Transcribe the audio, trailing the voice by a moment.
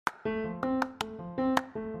Mujebale,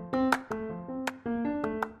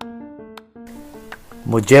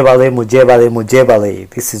 Mujebale, Mujebale.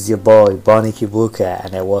 This is your boy, Bonny Kibuuka,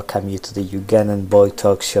 and I welcome you to the Ugandan Boy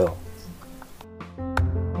Talk Show.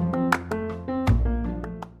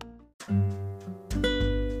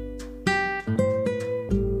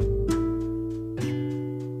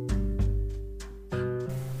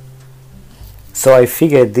 So I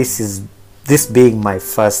figured this being my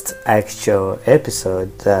first actual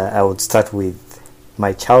episode, I would start with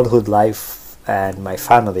my childhood life and my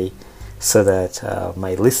family, so that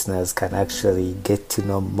my listeners can actually get to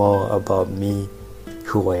know more about me,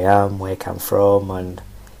 who I am, where I come from, and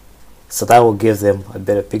so that will give them a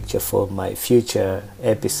better picture for my future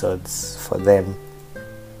episodes, for them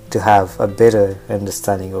to have a better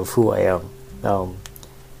understanding of who I am.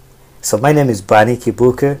 So my name is Bonny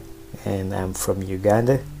Kibuuka, and I'm from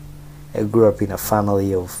Uganda. I grew up in a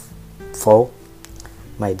family of 4.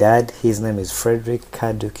 My dad, his name is Frederick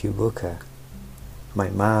Kadu Kibuuka. My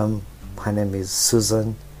mom, her name is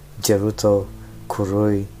Susan Jeruto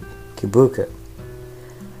Kurui Kibuuka.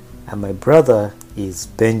 And my brother is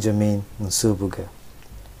Benjamin Nsubuga.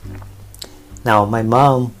 Now, my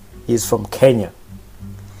mom is from Kenya.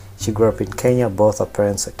 She grew up in Kenya. Both her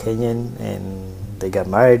parents are Kenyan, and they got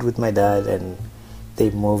married with my dad, and they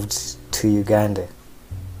moved to Uganda.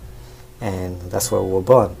 And that's where we were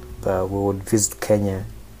born. But we would visit Kenya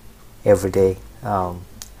every day.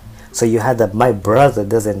 So you had that my brother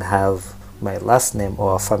doesn't have my last name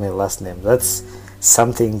or a family last name. That's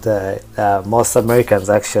something that most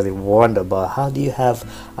Americans actually wonder about. How do you have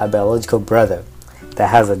a biological brother that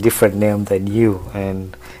has a different name than you?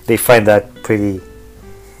 And they find that pretty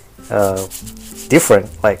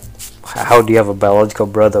different. Like, how do you have a biological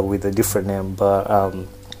brother with a different name? But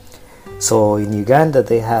so in Uganda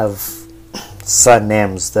they have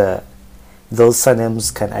surnames. Those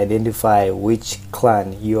surnames can identify which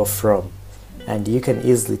clan you're from, and you can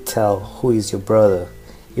easily tell who is your brother.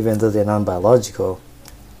 Even though they're non-biological,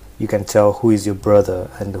 you can tell who is your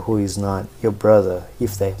brother and who is not your brother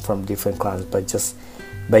if they're from different clans, but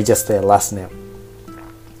by just their last name.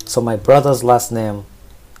 So my brother's last name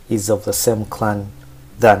is of the same clan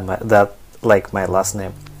that like my last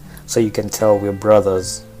name, so you can tell we're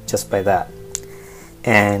brothers just by that.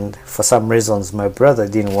 And for some reasons my brother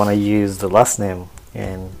didn't want to use the last name,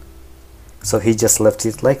 and so he just left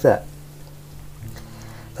it like that.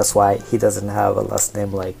 That's why he doesn't have a last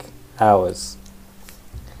name like ours.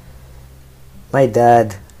 My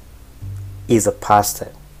dad is a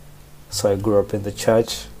pastor, so I grew up in the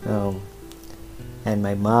church, and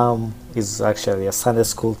my mom is actually a Sunday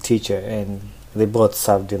school teacher, and they both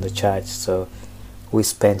served in the church, so we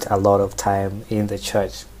spent a lot of time in the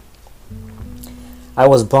church. I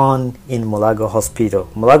was born in Mulago Hospital.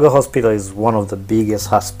 Mulago Hospital is one of the biggest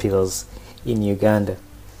hospitals in Uganda.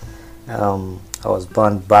 I was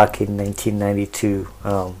born back in 1992.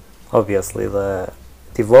 Obviously the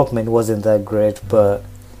development wasn't that great, but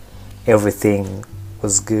everything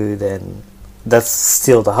was good, and that's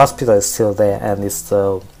still, the hospital is still there, and it's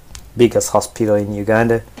the biggest hospital in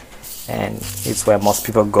Uganda, and it's where most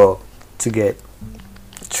people go to get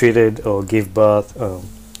treated or give birth.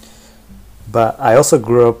 But I also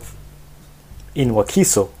grew up in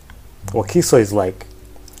Wakiso. Wakiso is like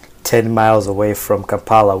 10 miles away from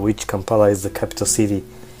Kampala, which Kampala is the capital city.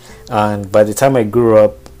 And by the time I grew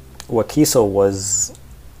up, Wakiso was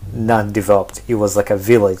not developed. It was like a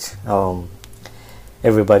village.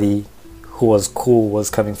 Everybody who was cool was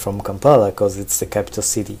coming from Kampala because it's the capital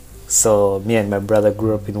city. So me and my brother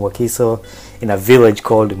grew up in Wakiso, in a village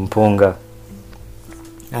called Mpunga.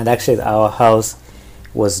 And actually our house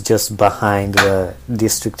was just behind the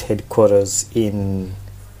district headquarters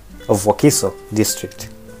of Wakiso district.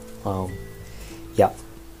 Yeah,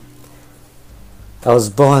 I was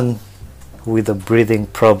born with a breathing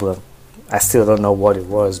problem. I still don't know what it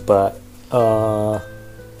was, but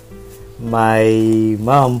my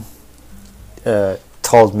mom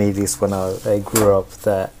told me this when I grew up,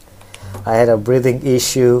 that I had a breathing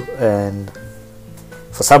issue, and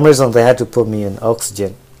for some reason they had to put me on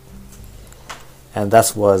oxygen. And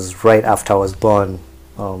that was right after I was born.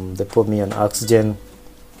 They put me on oxygen,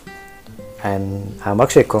 and I'm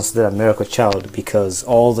actually considered a miracle child because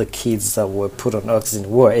all the kids that were put on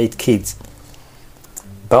oxygen were 8 kids,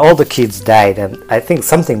 but all the kids died, and I think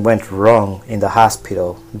something went wrong in the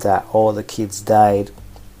hospital that all the kids died.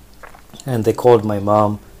 And they called my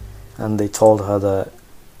mom and they told her that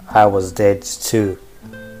I was dead too,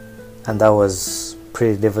 and that was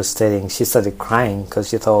pretty devastating. She started crying because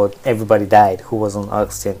she thought everybody died who was on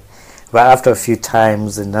oxygen. But after a few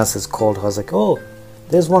times the nurses called her. I was like, oh,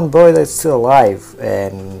 there's one boy that's still alive,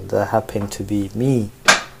 and that happened to be me,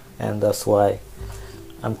 and that's why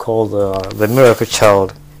I'm called the miracle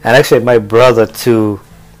child. And actually, my brother too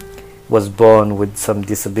was born with some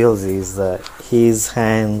disabilities that his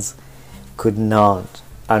hands could not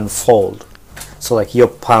unfold. So like your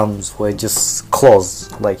palms were just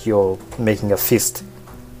closed, like you're making a fist,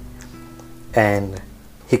 and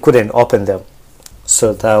he couldn't open them.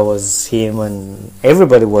 So that was him, and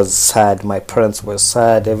everybody was sad. My parents were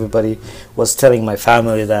sad. Everybody was telling my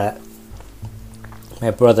family that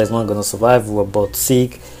my brother is not going to survive. We were both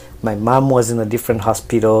sick. My mom was in a different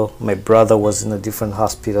hospital. My brother was in a different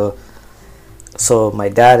hospital. So my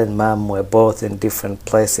dad and mom were both in different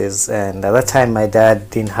places, and at that time my dad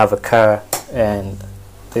didn't have a car, and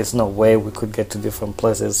there's no way we could get to different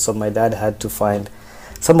places. So my dad had to find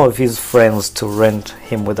some of his friends to rent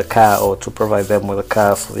him with a car, or to provide them with a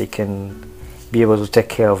car so they can be able to take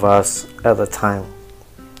care of us at the time.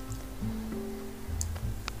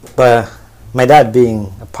 But my dad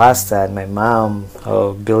being a pastor and my mom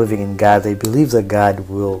believing in God, they believe that God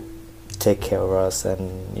will take care of us,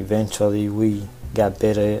 and eventually we got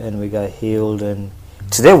better and we got healed, and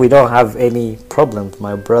today we don't have any problems.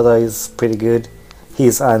 My brother is pretty good.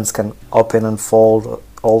 His hands can open and fold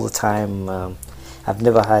all the time. I've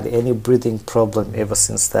never had any breathing problem ever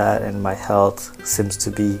since that, and my health seems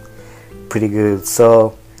to be pretty good.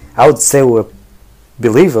 So I would say we're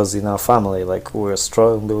believers in our family. Like, we're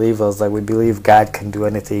strong believers. Like, we believe God can do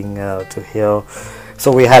anything to heal.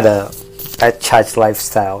 So we had a church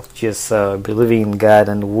lifestyle, just believing in God,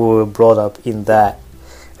 and we were brought up in that,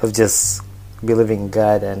 of just believing in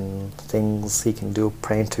God and things He can do,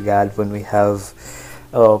 praying to God when we have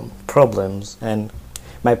problems. And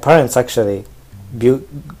my parents actually did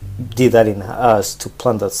that in us, to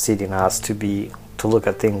plant that seed in us to look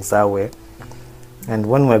at things that way. And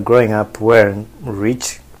when we were growing up, we weren't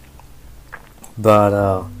rich,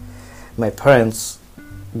 but my parents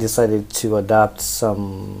decided to adopt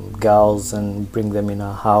some girls and bring them in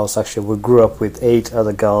our house. Actually, we grew up with 8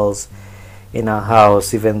 other girls in our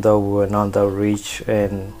house, even though we were not that rich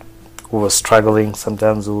and we were struggling.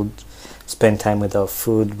 Sometimes we would spend time without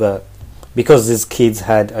food, but because these kids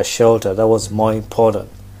had a shelter, that was more important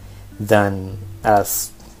than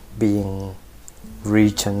us being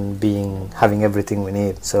rich and having everything we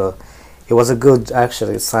need. So it was a good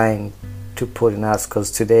actually sign to put in us, because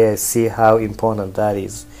today I see how important that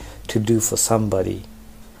is to do for somebody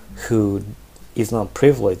who is not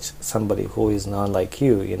privileged, somebody who is not like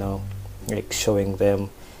you, like showing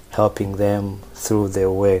them, helping them through their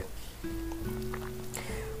way.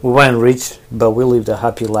 We weren't rich, but we lived a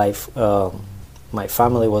happy life. My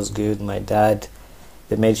family was good. My dad,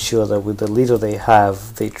 they made sure that with the little they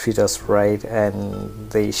have, they treat us right, and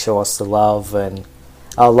they show us the love. And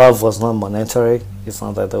our love was not monetary. It's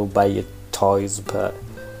not that they'll buy you toys, but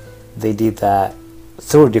they did that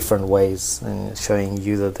through different ways, and showing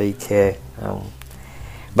you that they care.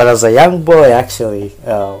 But as a young boy, actually,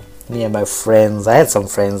 me and my friends, I had some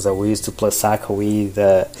friends that we used to play soccer with.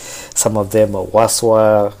 Some of them are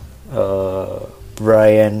Waswa,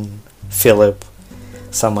 Brian, Philip.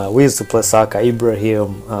 Some we used to play soccer.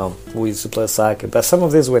 Ibrahim, we used to play soccer. But some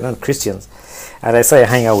of these were not Christians, and I started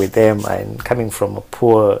hanging out with them. And coming from a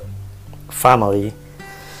poor family,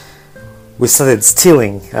 we started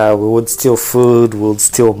stealing. We would steal food, we would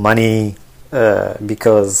steal money,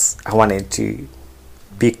 because I wanted to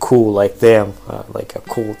be cool like them, like a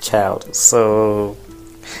cool child. So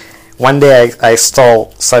one day I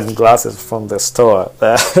stole sunglasses from the store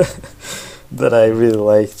that I really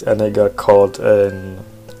liked, and I got caught.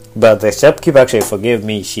 But the shopkeeper actually forgave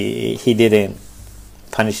me. He didn't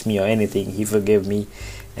punish me or anything. He forgave me,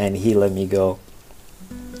 and he let me go.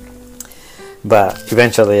 But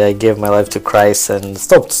eventually I gave my life to Christ and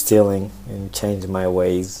stopped stealing and changed my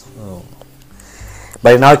ways.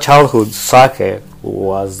 But in our childhood, soccer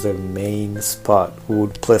was the main spot. We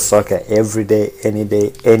would play soccer every day, any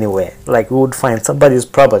day, anywhere. Like, we would find somebody's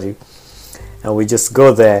property and we just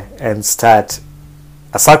go there and start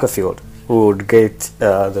a soccer field. We would get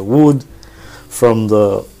the wood from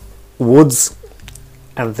the woods,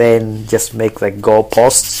 and then just make like goal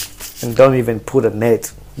posts, and don't even put a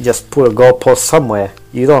net. Just put a goal post somewhere.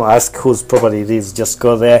 You don't ask whose property it is. Just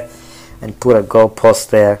go there and put a goal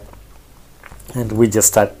post there, and we just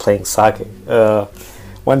start playing soccer.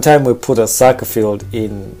 One time we put a soccer field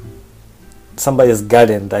in somebody's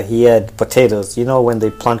garden that he had potatoes. You know, when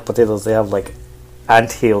they plant potatoes, they have like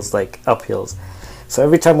ant hills, like up hills. So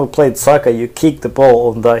every time we played soccer, you kick the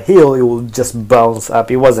ball on the hill, it will just bounce up.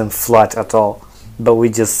 It wasn't flat at all, but we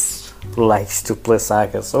just likes to play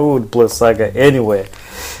soccer, so we would play soccer anywhere.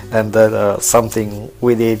 And that something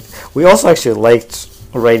we did. We also actually liked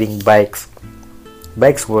riding bikes.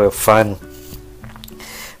 Bikes were fun,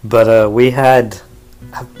 but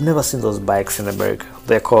I've never seen those bikes in America.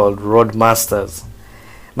 They're called Roadmasters.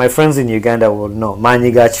 My friends in Uganda will know,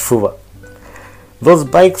 Manyiga Chifuba. Those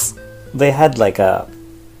bikes, they had like a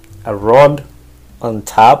rod on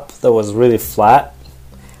top that was really flat,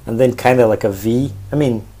 and then kind of like a V. I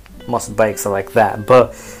mean, most bikes are like that,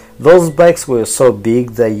 but those bikes were so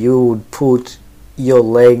big that you would put your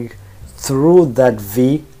leg through that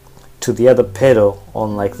V to the other pedal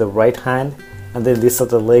on like the right hand, and then this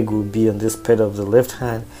other leg would be on this pedal of the left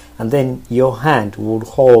hand, and then your hand would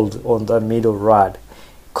hold on the middle rod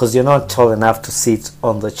because you're not tall enough to sit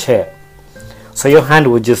on the chair. So your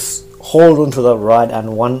hand would just hold onto the rod,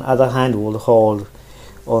 and one other hand would hold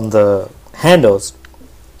on the handles,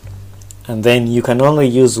 and then you can only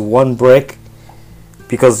use one brake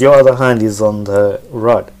because your other hand is on the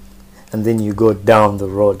rod, and then you go down the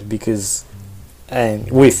road.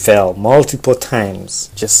 And we fell multiple times,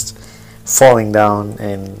 just falling down,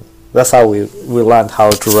 and that's how we learned how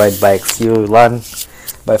to ride bikes. You learn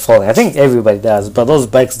by falling. I think everybody does, but those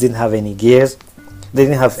bikes didn't have any gears. They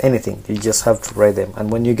didn't have anything. You just have to ride them,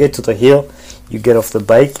 and when you get to the hill, you get off the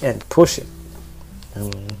bike and push it.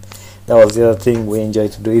 And that was the other thing we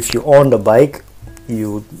enjoyed to do. If you owned a bike,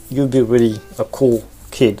 you'd be really a cool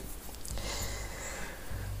kid.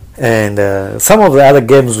 And some of the other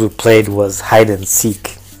games we played was hide and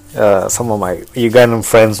seek. Some of my Ugandan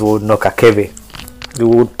friends would know kakebe. We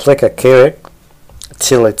would play kakebe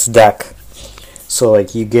till it's dark. So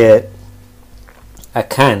like you get a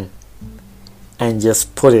can and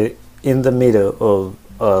just put it in the middle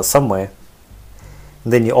of somewhere.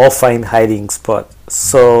 And then you all find hiding spot.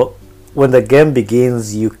 So when the game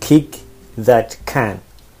begins, you kick that can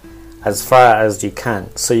as far as you can,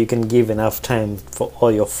 so you can give enough time for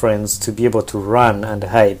all your friends to be able to run and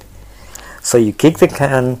hide. So you kick the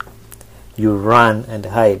can, you run and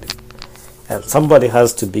hide, and somebody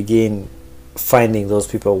has to begin finding those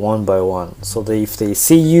people one by one. So if they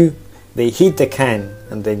see you, they hit the can,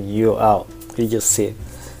 and then you're out. You just sit.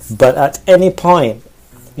 But at any point,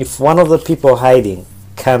 if one of the people hiding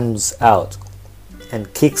comes out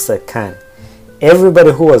and kicks the can,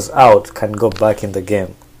 everybody who was out can go back in the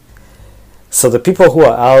game. So the people who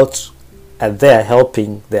are out are there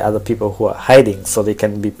helping the other people who are hiding, so they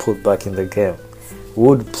can be put back in the game. We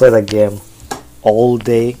would play the game all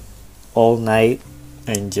day, all night,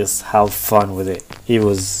 and just have fun with it. It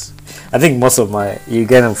was, I think most of my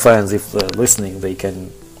Ugandan friends, if they're listening, they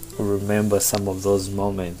can remember some of those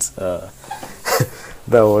moments. That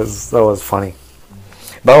was funny.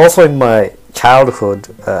 But also in my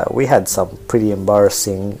childhood, we had some pretty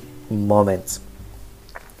embarrassing moments.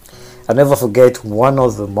 I'll never forget, one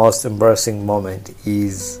of the most embarrassing moments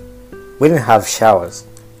is we didn't have showers.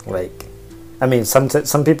 Like, I mean, some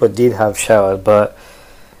people did have showers, but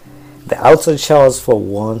the outside showers, for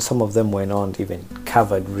one, some of them were not even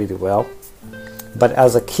covered really well. But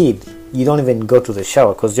as a kid, you don't even go to the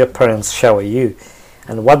shower because your parents shower you,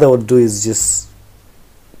 and what they would do is just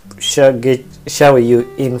shower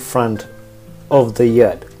you in front of the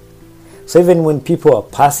yard. So even when people are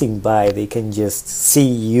passing by, they can just see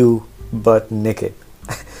you butt naked.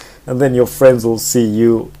 And then your friends will see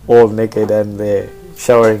you all naked, and they're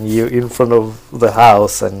showering you in front of the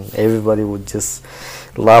house, and everybody would just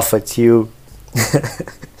laugh at you.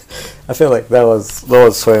 I feel like that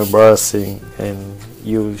was so embarrassing. And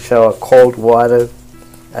you shower cold water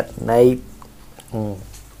at night.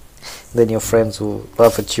 Then your friends will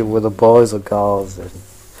laugh at you, whether boys or girls, and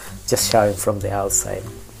just showering from the outside.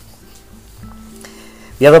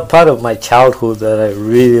 The other part of my childhood that I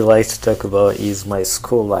really like to talk about is my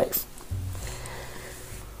school life.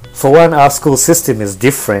 For one, our school system is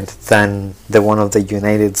different than the one of the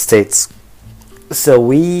United States. So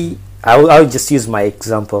I'll just use my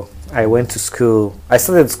example. I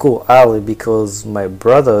started school early because my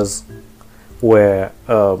brothers were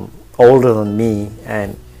older than me,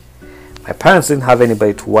 and my parents didn't have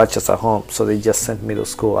anybody to watch us at home, so they just sent me to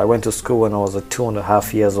school. I went to school when I was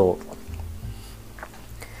 2.5 years old.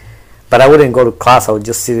 But I wouldn't go to class. I would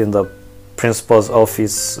just sit in the principal's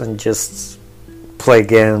office and just play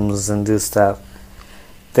games and do stuff.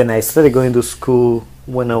 Then I started going to school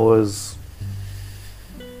when I was,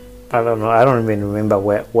 I don't know, I don't even remember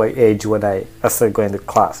what age when I started going to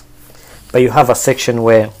class. But you have a section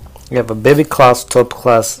where you have a baby class, top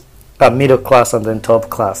class, a middle class, and then top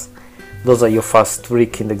class. Those are your first 3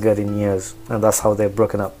 kindergarten years, and that's how they're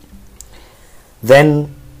broken up.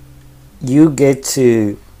 Then you get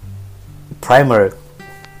to primary.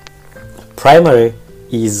 primary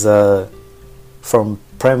is from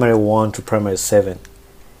primary 1 to primary 7.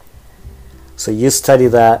 So you study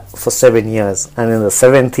that for 7 years, and in the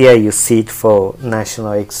 7th year you sit for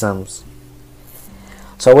national exams.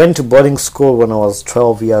 So I went to boarding school when I was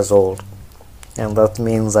 12 years old, and that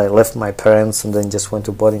means I left my parents and then just went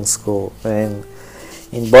to boarding school. And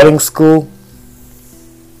in boarding school,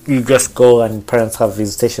 you just go, and parents have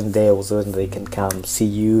visitation days when they can come see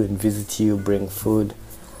you and visit you, bring food.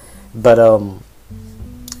 But our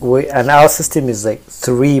system is like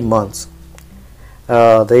 3 months.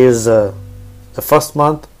 There is the first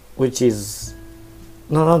month, which is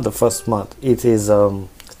not the first month. It is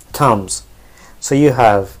terms. So you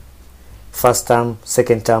have first term,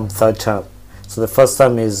 second term, third term. So the first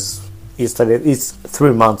term is it's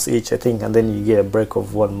 3 months each, I think, and then you get a break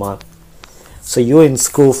of 1 month. So you're in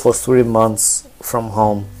school for 3 months from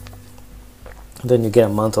home. Then you get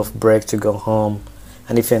a month of break to go home.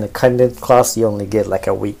 And if you're in a candidate class, you only get like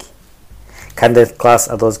a week. Candidate class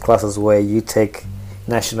are those classes where you take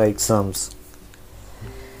national exams.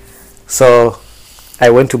 So I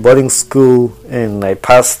went to boarding school and I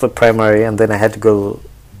passed the primary, and then I had to go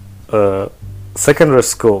secondary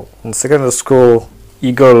school. In secondary school,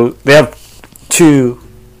 they have two,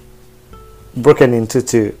 broken into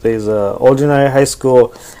two. There's ordinary high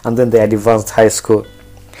school, and then the advanced high school.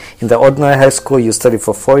 In the ordinary high school, you study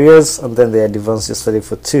for 4 years, and then the advanced you study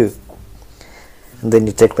for 2. And then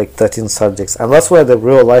you take like 13 subjects. And that's where the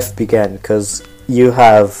real life began, because you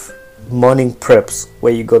have morning preps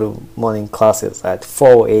where you go to morning classes at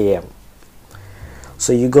 4 a.m.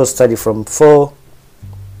 So you go study from 4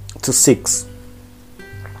 to 6.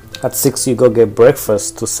 At 6 you go get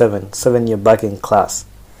breakfast to 7. 7 you're back in class.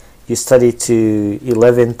 You study to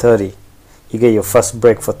 11:30. You get your first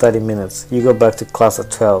break for 30 minutes. You go back to class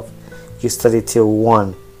at 12. You study till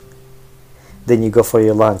 1. Then you go for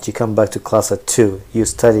your lunch. You come back to class at 2. You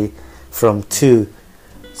study from 2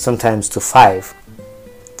 sometimes to 5.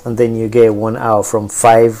 And then you get 1 hour from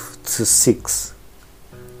 5 to 6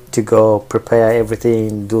 to go prepare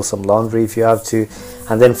everything, do some laundry if you have to.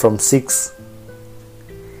 And then from 6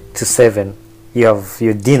 to 7 you have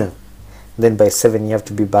your dinner. Then by 7 you have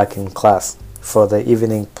to be back in class for the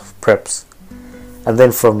evening preps. And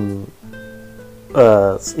then from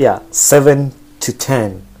 7 to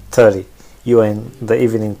 10:30 you are in the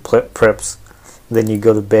evening preps. Then you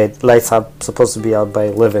go to bed. Lights are supposed to be out by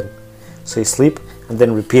 11, so you sleep and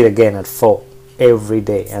then repeat again at 4 every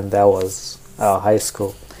day. And that was our high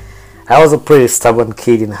school. I was a pretty stubborn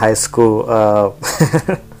kid in high school.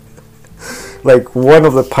 Like, one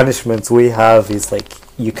of the punishments we have is like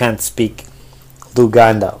you can't speak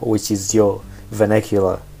Luganda, which is your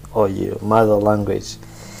vernacular or your mother language.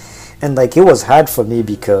 And like, it was hard for me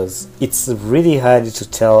because it's really hard to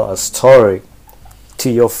tell a story to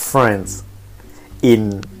your friends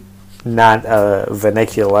in not a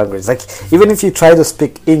vernacular language. Like, even if you try to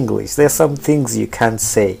speak English, there's some things you can't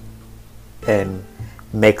say and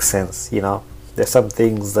make sense, you know. There's some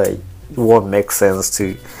things that won't make sense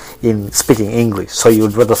to in speaking English, so you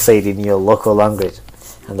would rather say it in your local language,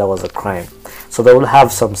 and that was a crime. So they would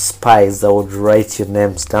have some spies that would write your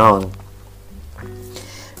names down,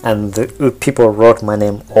 and the people wrote my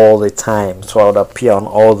name all the time, so I would appear on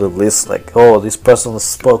all the lists, like, oh, this person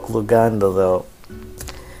spoke Luganda though,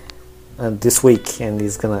 and this week, and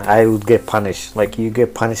I would get punished. Like, you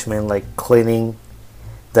get punishment like cleaning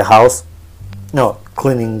the house, no,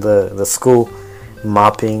 cleaning the school,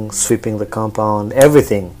 mopping, sweeping the compound,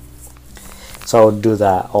 everything. So I would do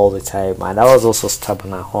that all the time. And I was also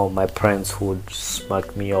stubborn at home. My parents would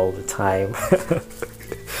smack me all the time.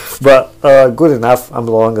 But good enough, I'm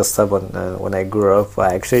no longer stubborn. When I grew up,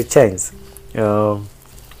 I actually changed. The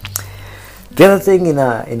other thing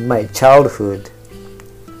in my childhood,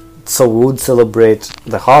 so we would celebrate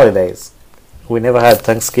the holidays. We never had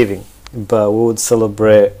Thanksgiving, but we would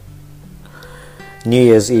celebrate New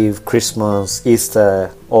Year's Eve, Christmas,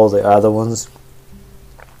 Easter, all the other ones.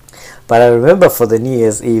 But I remember for the New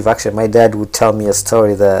Year's Eve, actually, my dad would tell me a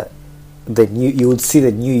story that you would see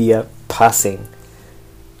the new year passing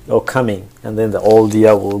or coming, and then the old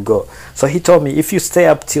year will go. So he told me, if you stay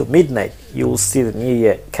up till midnight, you will see the new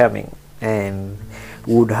year coming, and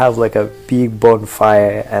we would have like a big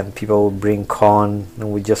bonfire, and people would bring corn,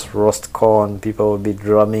 and we just roast corn. People would be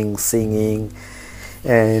drumming, singing,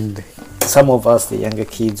 and some of us, the younger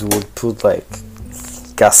kids, would put like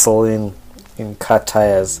gasoline in car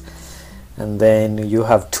tires, and then you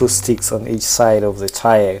have 2 sticks on each side of the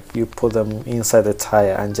tire. You put them inside the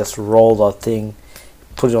tire and just roll that thing,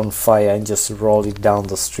 put it on fire, and just roll it down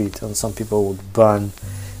the street. And some people would burn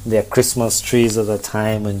their Christmas trees at the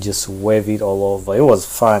time and just wave it all over. It was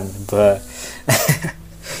fun, but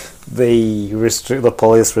the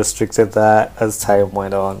police restricted that as time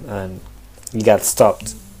went on, and it got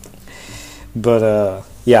stopped. But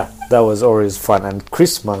yeah, that was always fun. And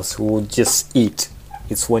Christmas, we would just eat.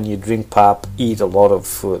 It's when you drink pop, eat a lot of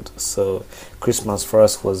food. So Christmas for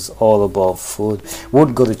us was all about food. We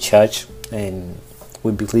would go to church, and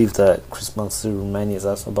we believe that Christmas reminds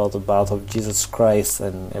us about the birth of Jesus Christ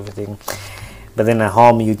and everything. But then at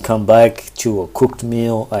home, you'd come back to a cooked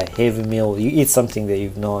meal, a heavy meal. You eat something that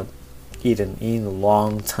you've not eaten in a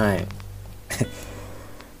long time.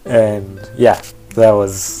 And yeah, that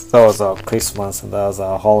was our Christmas, and that was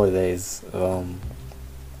our holidays.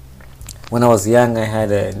 When I was young, I had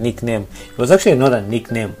a nickname. It was actually not a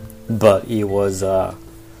nickname, but it was the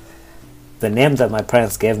name that my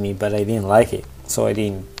parents gave me, but I didn't like it, so I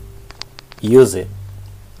didn't use it.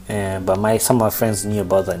 But some of my friends knew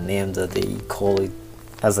about the name that they call it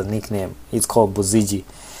as a nickname. It's called Buzigi.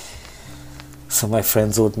 So my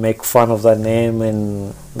friends would make fun of that name,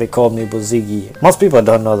 and they called me Buzigi. Most people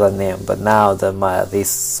don't know that name, but now that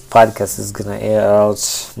this podcast is gonna air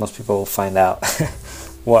out, most people will find out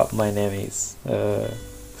what my name is.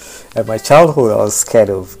 At my childhood, I was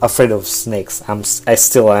afraid of snakes. I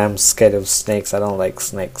still am scared of snakes. I don't like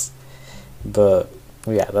snakes, but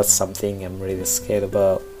yeah, that's something I'm really scared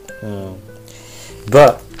about.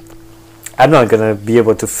 But I'm not gonna be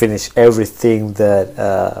able to finish everything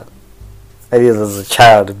that I did as a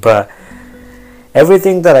child. But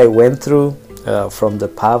everything that I went through, from the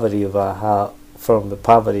poverty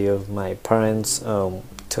of my parents,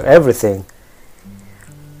 to everything,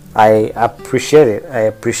 I appreciate it. I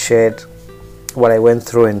appreciate what I went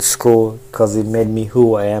through in school, because it made me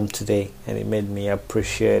who I am today, and it made me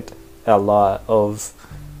appreciate a lot of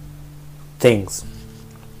things.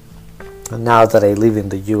 And now that I live in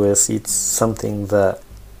the US, it's something that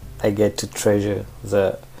I get to treasure,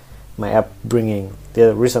 my upbringing.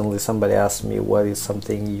 Recently somebody asked me, what is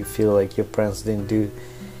something you feel like your parents didn't do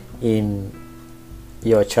in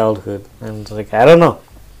your childhood? And like, I don't know,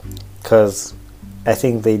 because I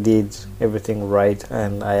think they did everything right,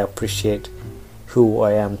 and I appreciate who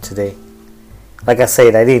I am today. Like I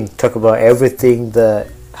said, I didn't talk about everything that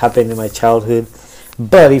happened in my childhood,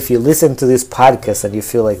 but if you listen to this podcast and you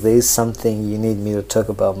feel like there is something you need me to talk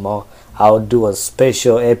about more, I'll do a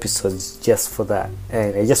special episode just for that.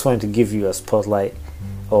 And I just wanted to give you a spotlight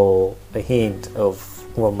or a hint of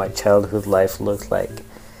what my childhood life looked like.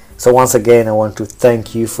 So once again, I want to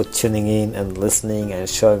thank you for tuning in and listening and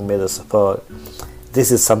showing me the support. This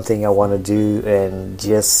is something I want to do, and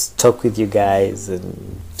just talk with you guys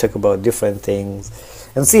and talk about different things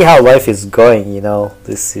and see how life is going.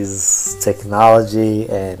 This is technology,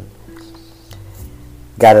 and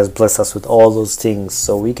God has blessed us with all those things,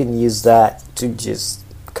 so we can use that to just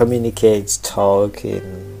communicate, talk,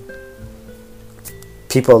 and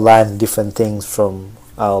people learn different things from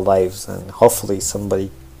our lives, and hopefully somebody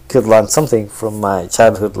could learn something from my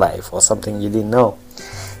childhood life or something you didn't know.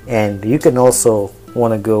 And you can also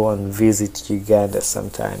want to go and visit Uganda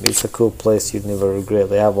sometime. It's a cool place you'd never regret.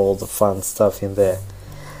 They have all the fun stuff in there.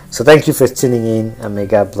 So thank you for tuning in, and may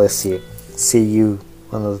God bless you. See you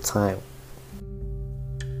another time.